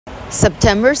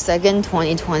September 2nd,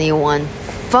 2021.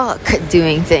 Fuck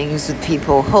doing things with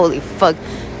people. Holy fuck.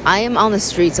 I am on the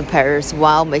streets of Paris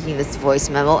while making this voice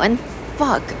memo, and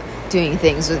fuck doing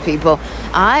things with people.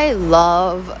 I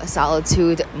love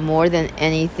solitude more than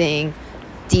anything,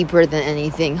 deeper than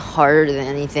anything, harder than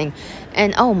anything.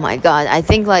 And oh my god, I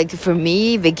think like for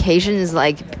me, vacation is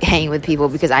like hanging with people,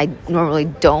 because I normally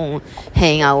don't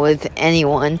hang out with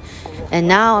anyone. And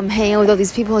now I'm hanging out with all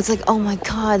these people. It's like, oh my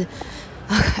god,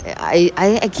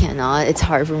 I cannot. It's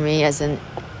hard for me as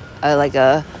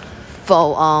a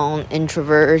full-on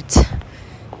introvert.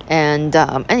 And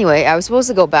anyway, I was supposed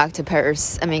to go back to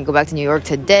go back to New York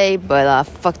today, but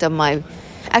fucked up my...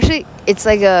 Actually, it's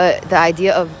like the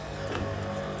idea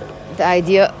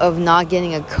of not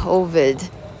getting a COVID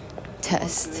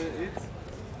test.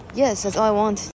 Yes, that's all I want.